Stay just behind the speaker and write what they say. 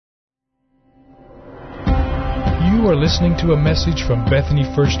are listening to a message from Bethany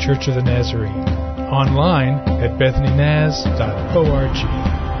First Church of the Nazarene. Online at bethanynaz.org.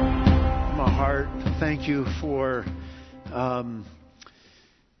 My heart, thank you for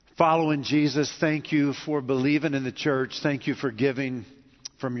following Jesus. Thank you for believing in the church. Thank you for giving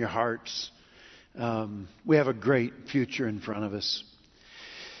from your hearts. We have a great future in front of us.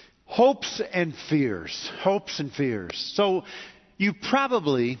 Hopes and fears. Hopes and fears. So you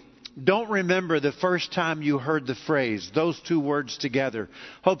probably don't remember the first time you heard the phrase, those two words together,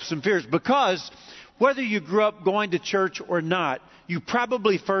 hopes and fears, because whether you grew up going to church or not, you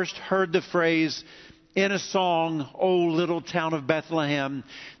probably first heard the phrase in a song, "Oh, Little Town of Bethlehem,"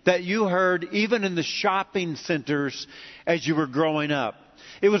 that you heard even in the shopping centers as you were growing up.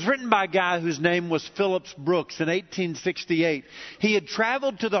 It was written by a guy whose name was Phillips Brooks in 1868. He had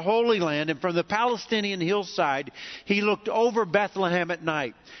traveled to the Holy Land, and from the Palestinian hillside, he looked over Bethlehem at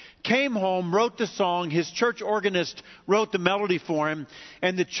night. Came home, wrote the song, his church organist wrote the melody for him,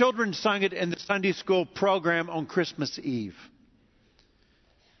 and the children sung it in the Sunday school program on Christmas Eve.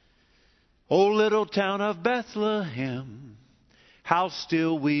 "O little town of Bethlehem, how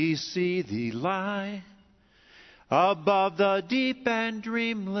still we see thee lie, above the deep and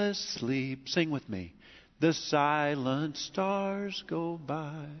dreamless sleep." Sing with me. "The silent stars go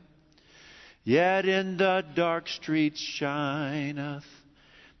by, yet in the dark streets shineth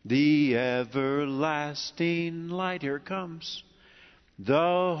the everlasting light." Here it comes.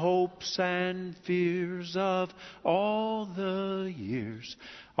 "The hopes and fears of all the years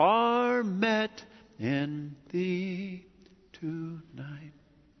are met in thee tonight."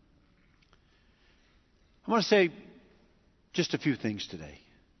 I want to say just a few things today.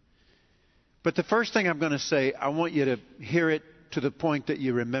 But the first thing I'm going to say, I want you to hear it to the point that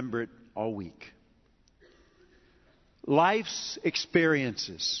you remember it all week. Life's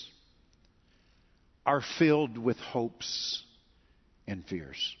experiences are filled with hopes and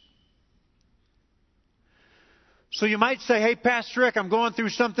fears. So you might say, "Hey, Pastor Rick, I'm going through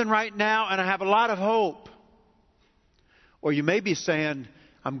something right now and I have a lot of hope." Or you may be saying,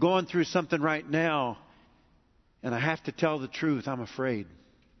 "I'm going through something right now and I have to tell the truth, I'm afraid."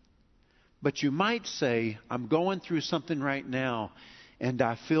 But you might say, "I'm going through something right now and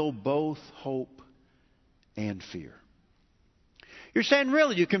I feel both hope and fear." You're saying,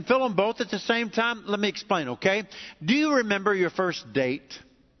 "Really? You can feel them both at the same time?" Let me explain, okay? Do you remember your first date?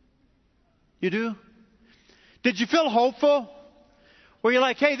 You do? Did you feel hopeful? Were you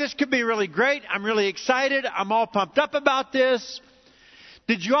like, "Hey, this could be really great. I'm really excited. I'm all pumped up about this"?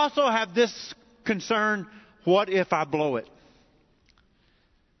 Did you also have this concern, "What if I blow it?"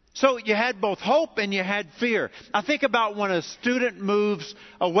 So you had both hope and you had fear. I think about when a student moves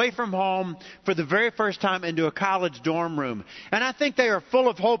away from home for the very first time into a college dorm room. And I think they are full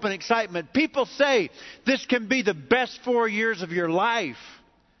of hope and excitement. People say this can be the best 4 years of your life.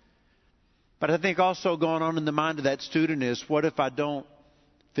 But I think also going on in the mind of that student is, what if I don't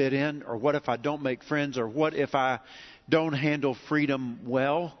fit in? Or what if I don't make friends? Or what if I don't handle freedom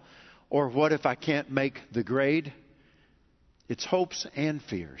well? Or what if I can't make the grade? It's hopes and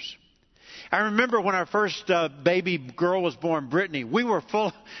fears. I remember when our first baby girl was born, Brittany, we were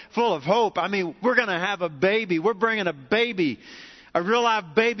full of hope. I mean, we're going to have a baby. We're bringing a baby, a real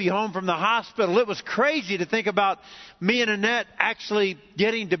live baby home from the hospital. It was crazy to think about me and Annette actually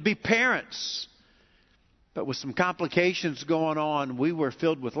getting to be parents. But with some complications going on, we were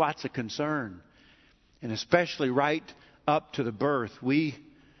filled with lots of concern. And especially right up to the birth, we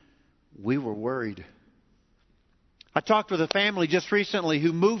were worried. I talked with a family just recently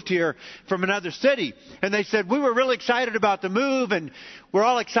who moved here from another city. And they said, "We were really excited about the move and we're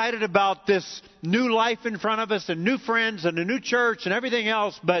all excited about this new life in front of us and new friends and a new church and everything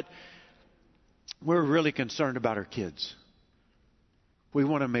else. But we're really concerned about our kids. We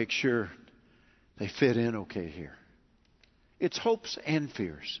want to make sure they fit in okay here." It's hopes and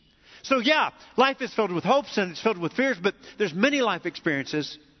fears. So yeah, life is filled with hopes and it's filled with fears. But there's many life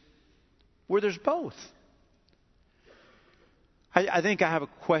experiences where there's both. I think I have a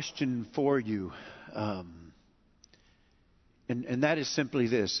question for you, and that is simply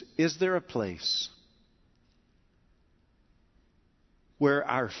this. Is there a place where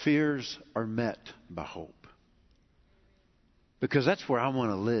our fears are met by hope? Because that's where I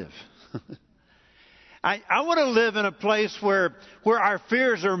want to live. I want to live in a place where our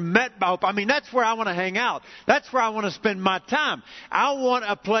fears are met by hope. I mean, that's where I want to hang out. That's where I want to spend my time. I want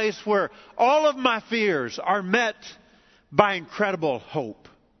a place where all of my fears are met by incredible hope.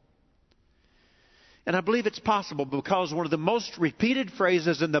 And I believe it's possible because one of the most repeated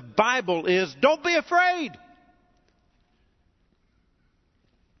phrases in the Bible is, "Don't be afraid."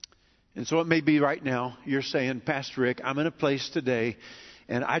 And so it may be right now you're saying, Pastor Rick, I'm in a place today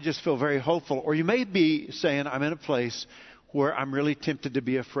and I just feel very hopeful. Or you may be saying, I'm in a place where I'm really tempted to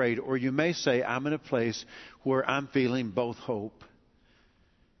be afraid. Or you may say, I'm in a place where I'm feeling both hope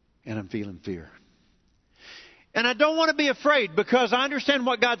and I'm feeling fear. And I don't want to be afraid because I understand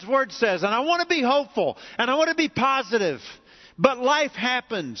what God's Word says. And I want to be hopeful. And I want to be positive. But life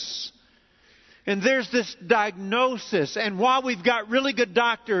happens. And there's this diagnosis. And while we've got really good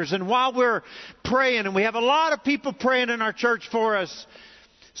doctors and while we're praying, and we have a lot of people praying in our church for us,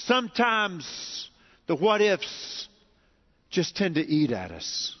 sometimes the what-ifs just tend to eat at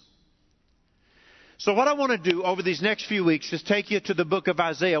us. So what I want to do over these next few weeks is take you to the book of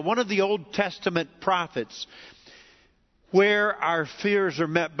Isaiah, one of the Old Testament prophets, where our fears are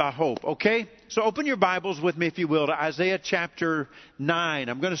met by hope. Okay? So open your Bibles with me, if you will, to Isaiah chapter 9.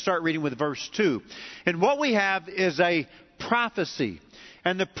 I'm going to start reading with verse 2. And what we have is a prophecy.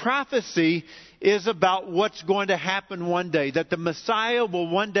 And the prophecy is about what's going to happen one day, that the Messiah will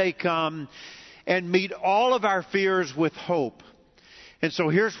one day come and meet all of our fears with hope. And so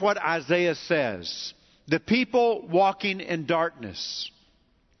here's what Isaiah says. The people walking in darkness.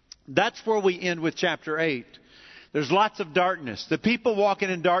 That's where we end with chapter 8. There's lots of darkness. The people walking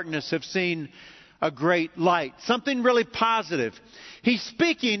in darkness have seen a great light. Something really positive. He's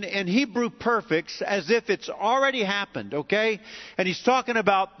speaking in Hebrew perfects as if it's already happened, okay? And he's talking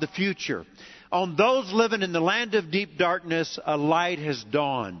about the future. On those living in the land of deep darkness, a light has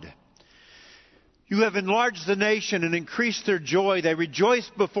dawned. You have enlarged the nation and increased their joy. They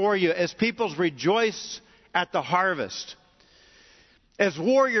rejoice before you as peoples rejoice at the harvest. As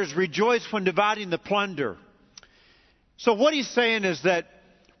warriors rejoice when dividing the plunder. So what he's saying is that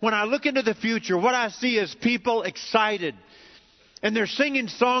when I look into the future, what I see is people excited. And they're singing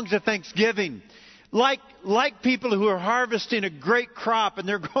songs of thanksgiving. Like people who are harvesting a great crop. And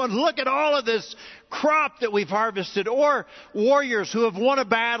they're going, look at all of this crop that we've harvested. Or warriors who have won a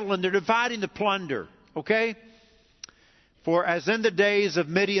battle and they're dividing the plunder. Okay? For as in the days of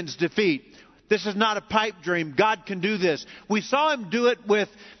Midian's defeat. This is not a pipe dream. God can do this. We saw Him do it with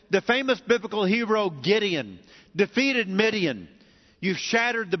the famous biblical hero Gideon. Defeated Midian. You've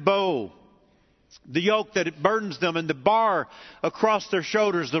shattered the bow, the yoke that it burdens them, and the bar across their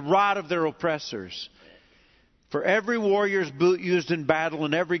shoulders, the rod of their oppressors. For every warrior's boot used in battle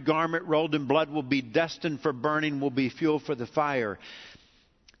and every garment rolled in blood will be destined for burning, will be fuel for the fire.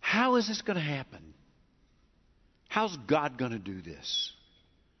 How is this going to happen? How's God going to do this?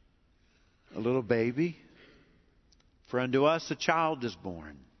 A little baby. For unto us a child is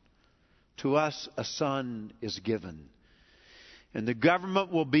born. To us a son is given. And the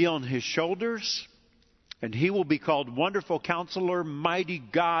government will be on His shoulders. And He will be called Wonderful Counselor, Mighty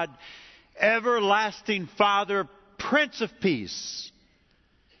God, Everlasting Father, Prince of Peace.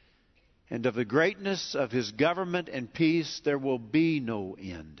 And of the greatness of His government and peace there will be no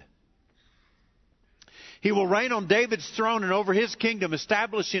end. He will reign on David's throne and over His kingdom,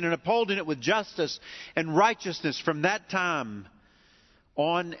 establishing and upholding it with justice and righteousness from that time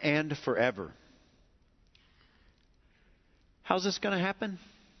on and forever. How's this going to happen?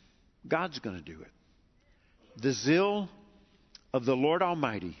 God's going to do it. The zeal of the Lord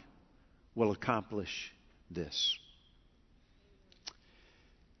Almighty will accomplish this.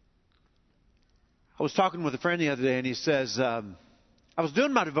 I was talking with a friend the other day and he says, I was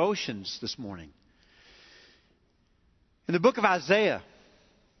doing my devotions this morning. In the book of Isaiah.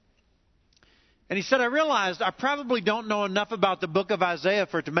 And he said, I realized I probably don't know enough about the book of Isaiah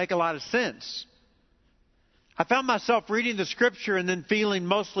for it to make a lot of sense. I found myself reading the scripture and then feeling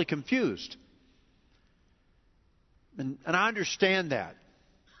mostly confused. And I understand that.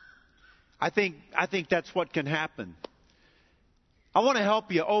 I think that's what can happen. I want to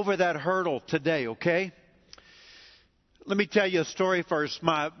help you over that hurdle today, okay? Let me tell you a story first.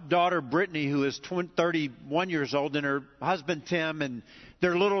 My daughter Brittany, who is 31 years old, and her husband Tim, and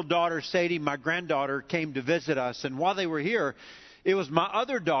their little daughter Sadie, my granddaughter, came to visit us. And while they were here, it was my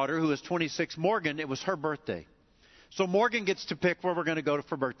other daughter, who is 26, Morgan. It was her birthday. So Morgan gets to pick where we're going to go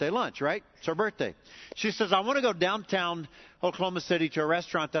for birthday lunch, right? It's her birthday. She says, I want to go downtown Oklahoma City to a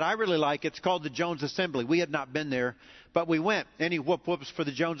restaurant that I really like. It's called the Jones Assembly. We had not been there, but we went. Any whoop-whoops for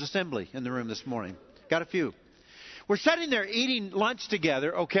the Jones Assembly in the room this morning? Got a few. We're sitting there eating lunch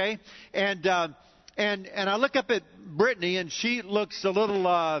together, okay? And I look up at Brittany, and she looks a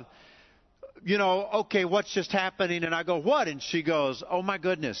little, okay, what's just happening? And I go, what? And she goes, oh, my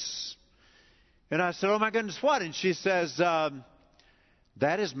goodness. And I said, oh, my goodness, what? And she says,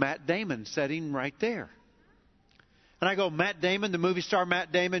 that is Matt Damon sitting right there. And I go, Matt Damon, the movie star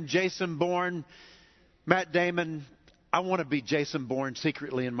Matt Damon, Jason Bourne, Matt Damon. I want to be Jason Bourne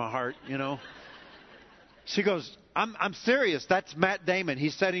secretly in my heart, you know. She goes, I'm serious. That's Matt Damon.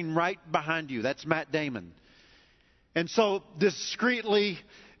 He's sitting right behind you. That's Matt Damon. And so discreetly,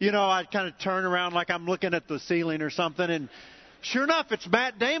 you know, I kind of turn around like I'm looking at the ceiling or something. And sure enough, it's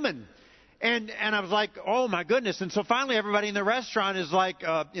Matt Damon. And I was like, oh, my goodness. And so finally everybody in the restaurant is like,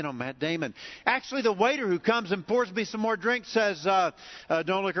 Matt Damon. Actually, the waiter who comes and pours me some more drinks says,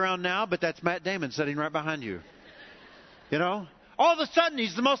 don't look around now, but that's Matt Damon sitting right behind you. You know? All of a sudden,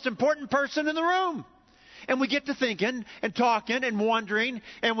 he's the most important person in the room. And we get to thinking and talking and wondering,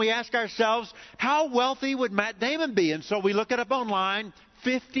 and we ask ourselves, how wealthy would Matt Damon be? And so we look it up online,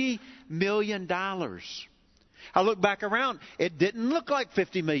 $50 million. I look back around. It didn't look like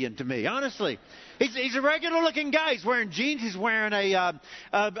 $50 million to me, honestly. He's a regular-looking guy. He's wearing jeans. He's wearing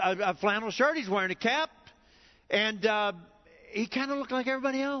a flannel shirt. He's wearing a cap. And he kind of looked like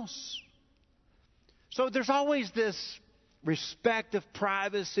everybody else. So there's always this respect of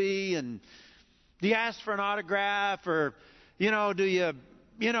privacy, and do you ask for an autograph, or, do you,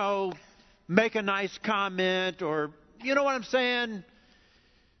 make a nice comment, or, you know what I'm saying?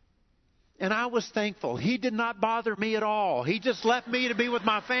 And I was thankful. He did not bother me at all. He just left me to be with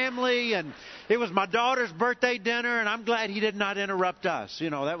my family, and it was my daughter's birthday dinner, and I'm glad he did not interrupt us.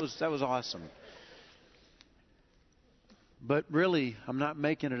 That was awesome. But really, I'm not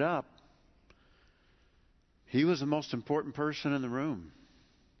making it up. He was the most important person in the room.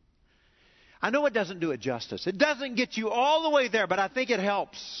 I know it doesn't do it justice. It doesn't get you all the way there, but I think it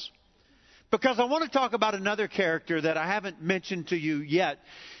helps. Because I want to talk about another character that I haven't mentioned to you yet.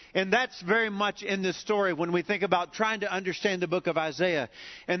 And that's very much in this story when we think about trying to understand the book of Isaiah.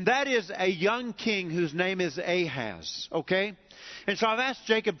 And that is a young king whose name is Ahaz. Okay? And so I've asked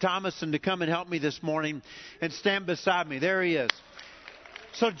Jacob Thomason to come and help me this morning and stand beside me. There he is.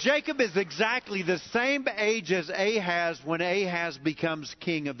 So Jacob is exactly the same age as Ahaz when Ahaz becomes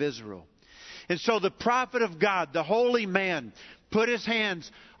king of Israel. And so the prophet of God, the holy man, put his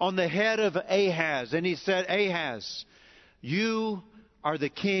hands on the head of Ahaz. And he said, Ahaz, you are the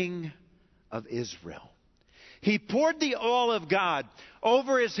king of Israel. He poured the oil of God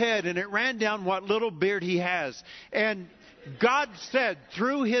over his head, and it ran down what little beard he has. And God said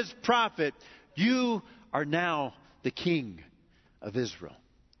through his prophet, you are now the king of Israel.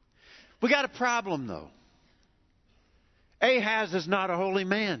 We got a problem, though. Ahaz is not a holy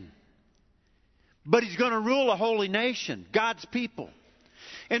man. But he's going to rule a holy nation, God's people.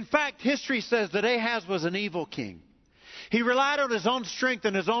 In fact, history says that Ahaz was an evil king. He relied on his own strength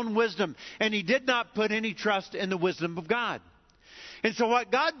and his own wisdom, and he did not put any trust in the wisdom of God. And so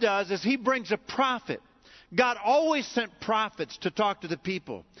what God does is he brings a prophet. God always sent prophets to talk to the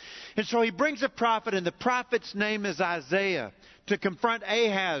people. And so he brings a prophet, and the prophet's name is Isaiah, to confront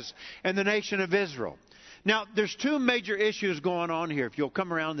Ahaz and the nation of Israel. Now, there's two major issues going on here. If you'll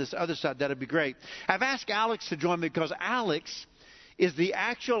come around this other side, that'd be great. I've asked Alex to join me because Alex is the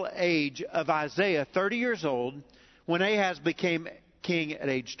actual age of Isaiah, 30 years old, when Ahaz became king at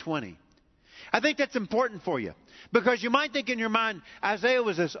age 20. I think that's important for you because you might think in your mind, Isaiah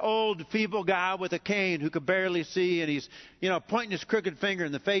was this old, feeble guy with a cane who could barely see, and he's, pointing his crooked finger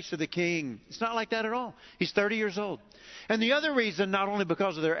in the face of the king. It's not like that at all. He's 30 years old. And the other reason, not only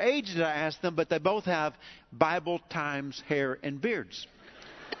because of their age did I ask them, but they both have Bible times hair and beards.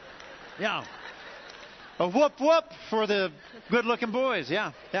 Yeah. A whoop whoop for the good-looking boys.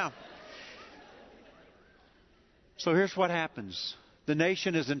 Yeah. So here's what happens. The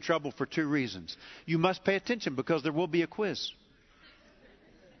nation is in trouble for two reasons. You must pay attention because there will be a quiz.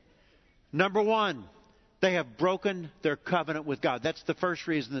 Number one, they have broken their covenant with God. That's the first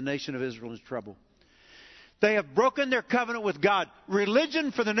reason the nation of Israel is in trouble. They have broken their covenant with God.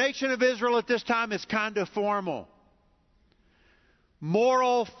 Religion for the nation of Israel at this time is kind of formal.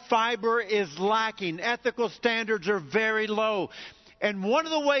 Moral fiber is lacking. Ethical standards are very low. And one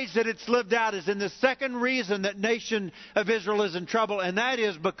of the ways that it's lived out is in the second reason that nation of Israel is in trouble, and that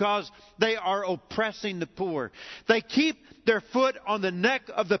is because they are oppressing the poor. They keep their foot on the neck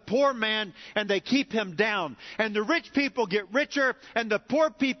of the poor man, and they keep him down. And the rich people get richer, and the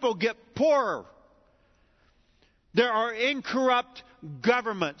poor people get poorer. There are incorrupt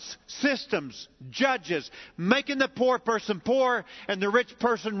governments, systems, judges, making the poor person poor and the rich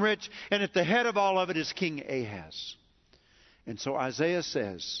person rich, and at the head of all of it is King Ahaz. And so Isaiah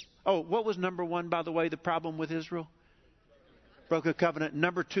says, what was number one, by the way, the problem with Israel? Broke a covenant.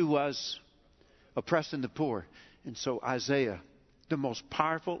 Number two was oppressing the poor. And so Isaiah, the most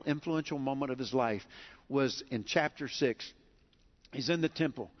powerful, influential moment of his life was in chapter 6. He's in the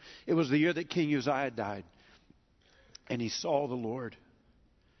temple. It was the year that King Uzziah died. And he saw the Lord.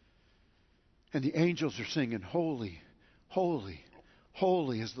 And the angels are singing, holy, holy,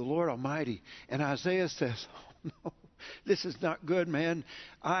 holy is the Lord Almighty. And Isaiah says, oh, no, this is not good, man.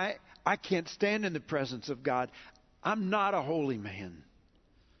 I can't stand in the presence of God. I'm not a holy man.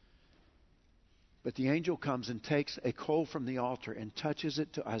 But the angel comes and takes a coal from the altar and touches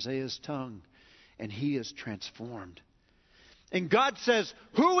it to Isaiah's tongue, and he is transformed. And God says,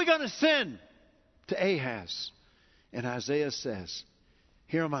 who are we going to send? To Ahaz. And Isaiah says,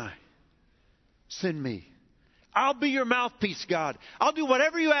 here am I. Send me. I'll be your mouthpiece, God. I'll do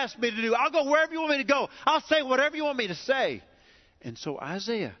whatever you ask me to do. I'll go wherever you want me to go. I'll say whatever you want me to say. And so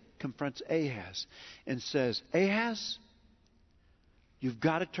Isaiah confronts Ahaz and says, Ahaz, you've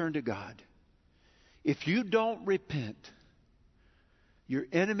got to turn to God. If you don't repent, your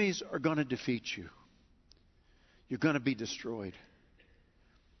enemies are going to defeat you. You're going to be destroyed.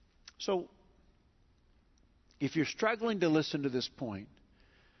 So, if you're struggling to listen to this point,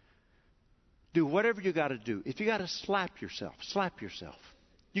 do whatever you got to do. If you got to slap yourself, slap yourself.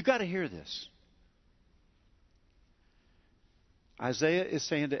 You got to hear this. Isaiah is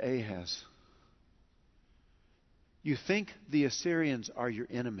saying to Ahaz, you think the Assyrians are your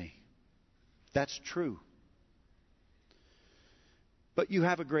enemy. That's true. But you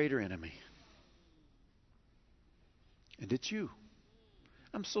have a greater enemy. And it's you.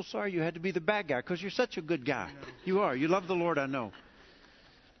 I'm so sorry you had to be the bad guy because you're such a good guy. You are. You love the Lord, I know.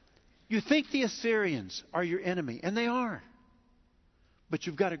 You think the Assyrians are your enemy, and they are. But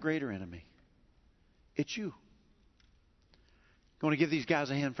you've got a greater enemy. It's you. I want to give these guys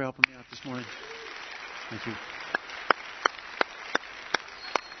a hand for helping me out this morning. Thank you.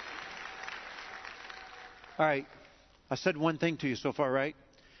 All right. I said one thing to you so far, right?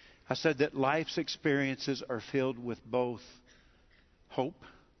 I said that life's experiences are filled with both hope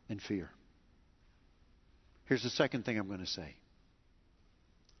and fear. Here's the second thing I'm going to say.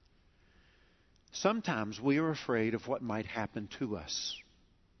 Sometimes we are afraid of what might happen to us,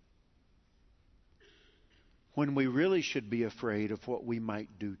 when we really should be afraid of what we might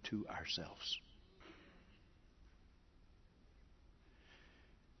do to ourselves.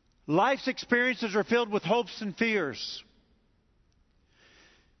 Life's experiences are filled with hopes and fears.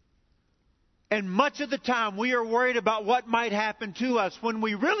 And much of the time we are worried about what might happen to us when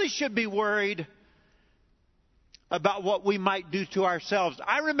we really should be worried about what we might do to ourselves.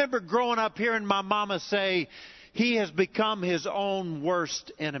 I remember growing up hearing my mama say, he has become his own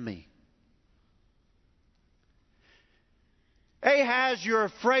worst enemy. Ahaz, you're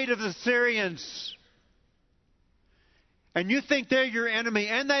afraid of the Syrians. And you think they're your enemy.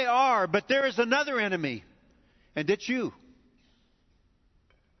 And they are. But there is another enemy. And it's you.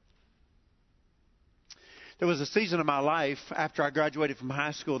 There was a season of my life after I graduated from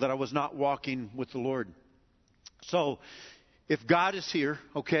high school that I was not walking with the Lord. So, if God is here,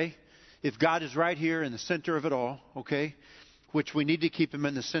 okay, if God is right here in the center of it all, okay, which we need to keep Him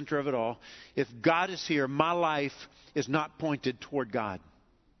in the center of it all, if God is here, my life is not pointed toward God.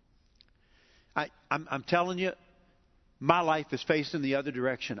 I'm telling you, my life is facing the other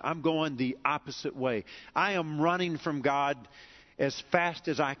direction. I'm going the opposite way. I am running from God as fast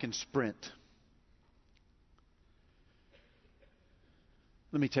as I can sprint.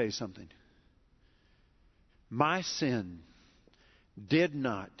 Let me tell you something. My sin did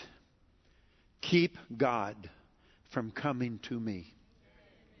not keep God from coming to me.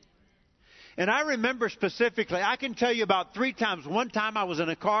 And I remember specifically, I can tell you about 3 times. One time I was in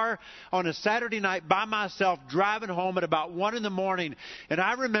a car on a Saturday night by myself driving home at about 1 in the morning. And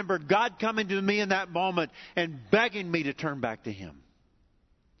I remember God coming to me in that moment and begging me to turn back to Him.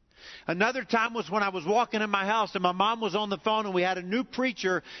 Another time was when I was walking in my house and my mom was on the phone and we had a new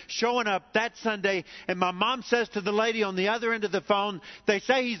preacher showing up that Sunday. And my mom says to the lady on the other end of the phone, they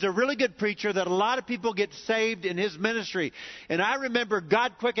say he's a really good preacher, that a lot of people get saved in his ministry. And I remember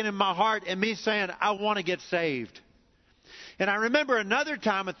God quickening my heart and me saying, I want to get saved. And I remember another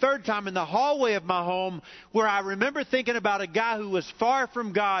time, a third time in the hallway of my home, where I remember thinking about a guy who was far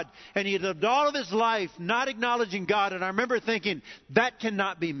from God and he lived all of his life not acknowledging God. And I remember thinking, that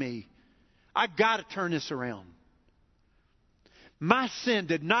cannot be me. I got to turn this around. My sin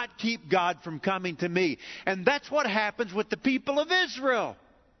did not keep God from coming to me. And that's what happens with the people of Israel.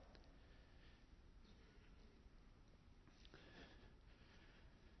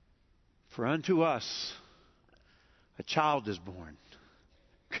 For unto us a child is born.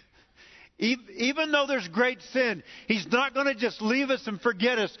 Even though there's great sin, He's not going to just leave us and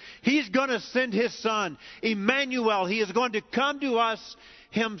forget us. He's going to send His Son, Emmanuel. He is going to come to us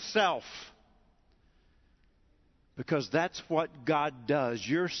Himself. Because that's what God does.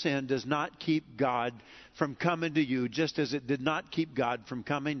 Your sin does not keep God from coming to you, just as it did not keep God from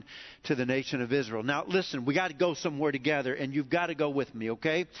coming to the nation of Israel. Now, listen, we got to go somewhere together, and you've got to go with me,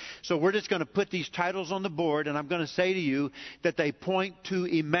 okay? So we're just going to put these titles on the board, and I'm going to say to you that they point to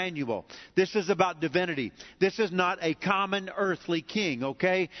Emmanuel. This is about divinity. This is not a common earthly king,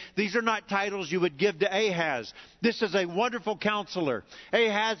 okay? These are not titles you would give to Ahaz. This is a wonderful counselor.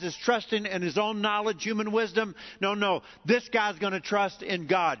 Ahaz is trusting in his own knowledge, human wisdom. No. This guy's going to trust in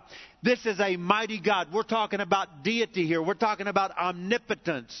God. This is a mighty God. We're talking about deity here. We're talking about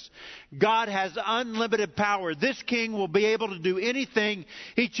omnipotence. God has unlimited power. This king will be able to do anything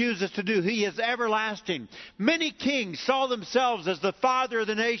he chooses to do. He is everlasting. Many kings saw themselves as the father of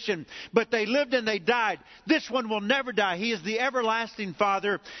the nation, but they lived and they died. This one will never die. He is the everlasting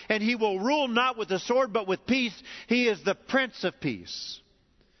Father, and he will rule not with the sword, but with peace. He is the Prince of Peace.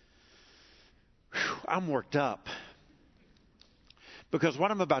 Whew, I'm worked up. Because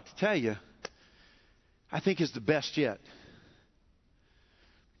what I'm about to tell you, I think is the best yet.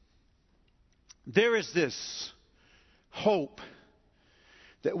 There is this hope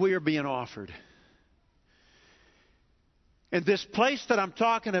that we are being offered. And this place that I'm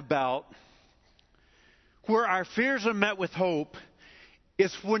talking about, where our fears are met with hope,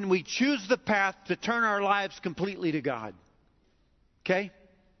 is when we choose the path to turn our lives completely to God. Okay?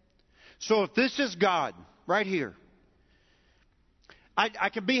 So if this is God, right here, I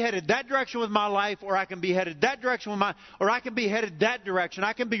can be headed that direction with my life, or I can be headed that direction or I can be headed that direction.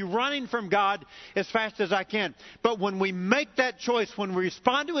 I can be running from God as fast as I can. But when we make that choice, when we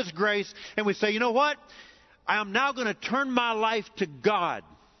respond to His grace, and we say, you know what? I am now going to turn my life to God.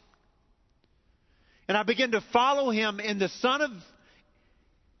 And I begin to follow Him in the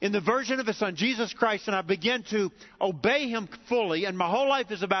version of His Son, Jesus Christ, and I begin to obey Him fully, and my whole life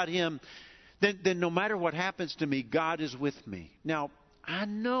is about Him, then no matter what happens to me, God is with me. Now, I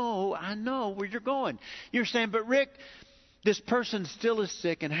know where you're going. You're saying, but Rick, this person still is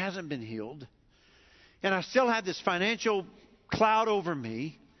sick and hasn't been healed. And I still have this financial cloud over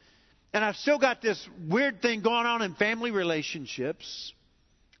me. And I've still got this weird thing going on in family relationships.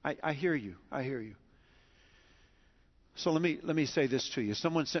 I hear you. I hear you. So let me say this to you.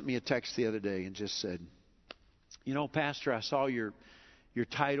 Someone sent me a text the other day and just said, you know, Pastor, I saw your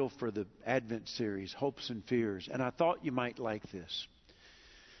title for the Advent series, Hopes and Fears, and I thought you might like this.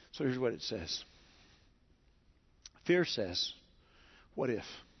 So here's what it says. Fear says, what if?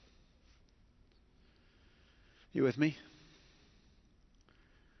 You with me?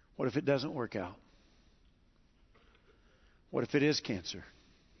 What if it doesn't work out? What if it is cancer?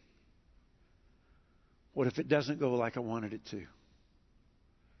 What if it doesn't go like I wanted it to?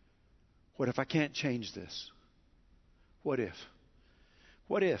 What if I can't change this? What if?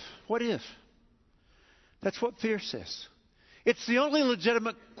 What if? What if? That's what fear says. It's the only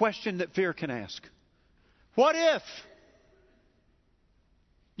legitimate question that fear can ask. What if?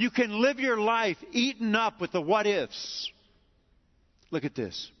 You can live your life eaten up with the what ifs. Look at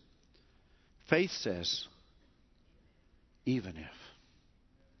this. Faith says, even if.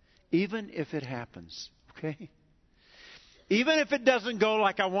 Even if it happens. Okay? Even if it doesn't go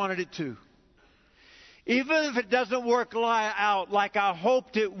like I wanted it to. Even if it doesn't work out like I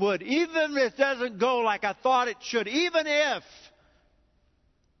hoped it would. Even if it doesn't go like I thought it should. Even if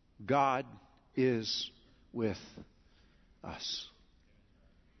God is with us.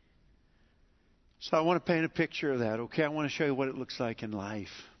 So I want to paint a picture of that, okay? I want to show you what it looks like in life.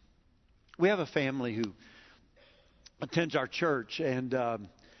 We have a family who attends our church, and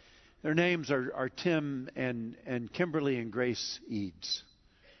their names are Tim and Kimberly and Grace Eads.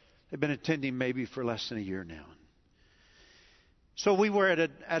 They've been attending maybe for less than a year now. So we were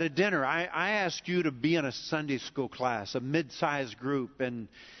at a dinner. I asked you to be in a Sunday school class, a mid-sized group, and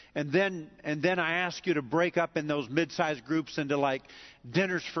then I asked you to break up in those mid-sized groups into like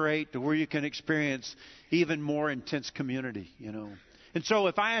dinners for 8, to where you can experience even more intense community, you know. And so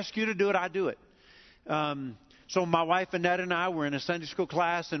if I ask you to do it, I do it. So my wife Annette and I were in a Sunday school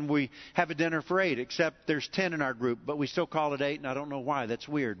class, and we have a dinner for 8, except there's 10 in our group, but we still call it 8, and I don't know why. That's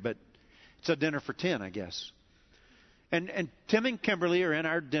weird, but it's a dinner for 10, I guess. And Tim and Kimberly are in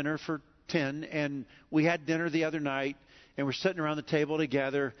our dinner for 10, and we had dinner the other night, and we're sitting around the table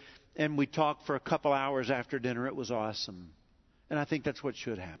together, and we talked for a couple hours after dinner. It was awesome. And I think that's what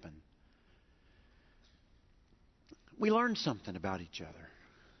should happen. We learned something about each other.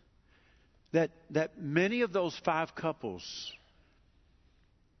 That many of those 5 couples,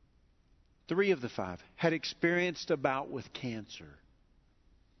 3 of the 5, had experienced a bout with cancer.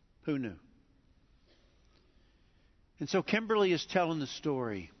 Who knew? And so Kimberly is telling the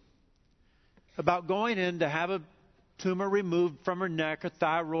story about going in to have a tumor removed from her neck, a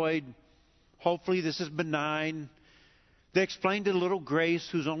thyroid hopefully this is benign. They explained to little Grace,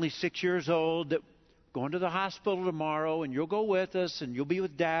 who's only 6 years old, that going to the hospital tomorrow, and you'll go with us, and you'll be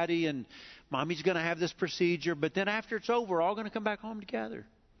with Daddy, and Mommy's going to have this procedure. But then after it's over, we're all going to come back home together.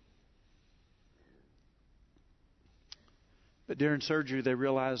 But during surgery, they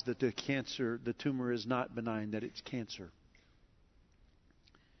realized that the tumor is not benign, that it's cancer.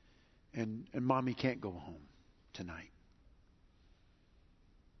 And Mommy can't go home tonight.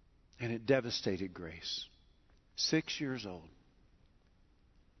 And it devastated Grace. 6 years old.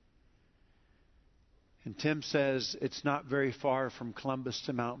 And Tim says it's not very far from Columbus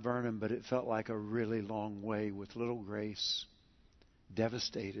to Mount Vernon, but it felt like a really long way with little Grace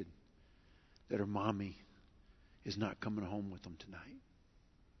devastated that her mommy is not coming home with them tonight.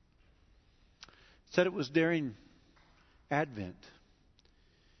 Said it was during Advent.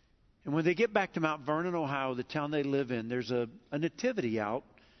 And when they get back to Mount Vernon, Ohio, the town they live in, there's a nativity out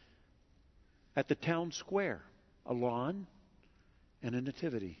at the town square. A lawn and a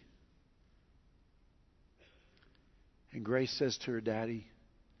nativity. And Grace says to her daddy,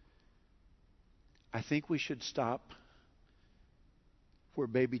 I think we should stop where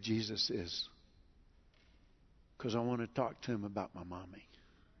baby Jesus is, because I want to talk to him about my mommy.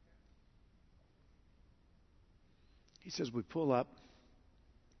 He says, we pull up.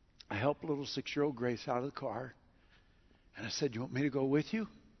 I help little 6-year-old Grace out of the car. And I said, you want me to go with you?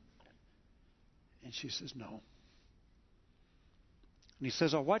 And she says, no. And he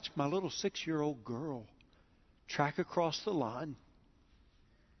says, I watched my little 6-year-old girl track across the lawn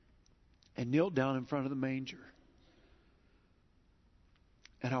and kneel down in front of the manger.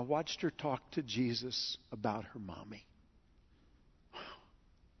 And I watched her talk to Jesus about her mommy.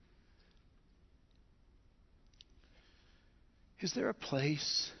 Is there a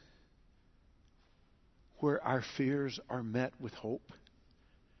place where our fears are met with hope?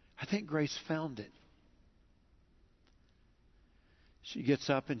 I think Grace found it. She gets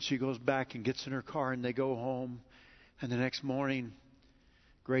up and she goes back and gets in her car and they go home. And the next morning,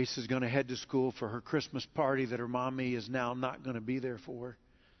 Grace is going to head to school for her Christmas party that her mommy is now not going to be there for.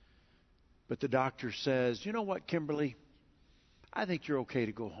 But the doctor says, you know what, Kimberly? I think you're okay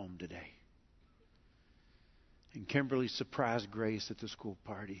to go home today. And Kimberly surprised Grace at the school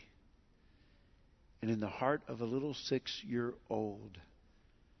party. And in the heart of a little 6-year-old,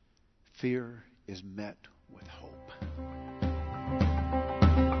 fear is met with hope.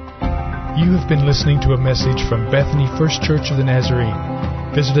 You have been listening to a message from Bethany First Church of the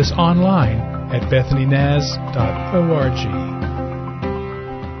Nazarene. Visit us online at bethanynaz.org.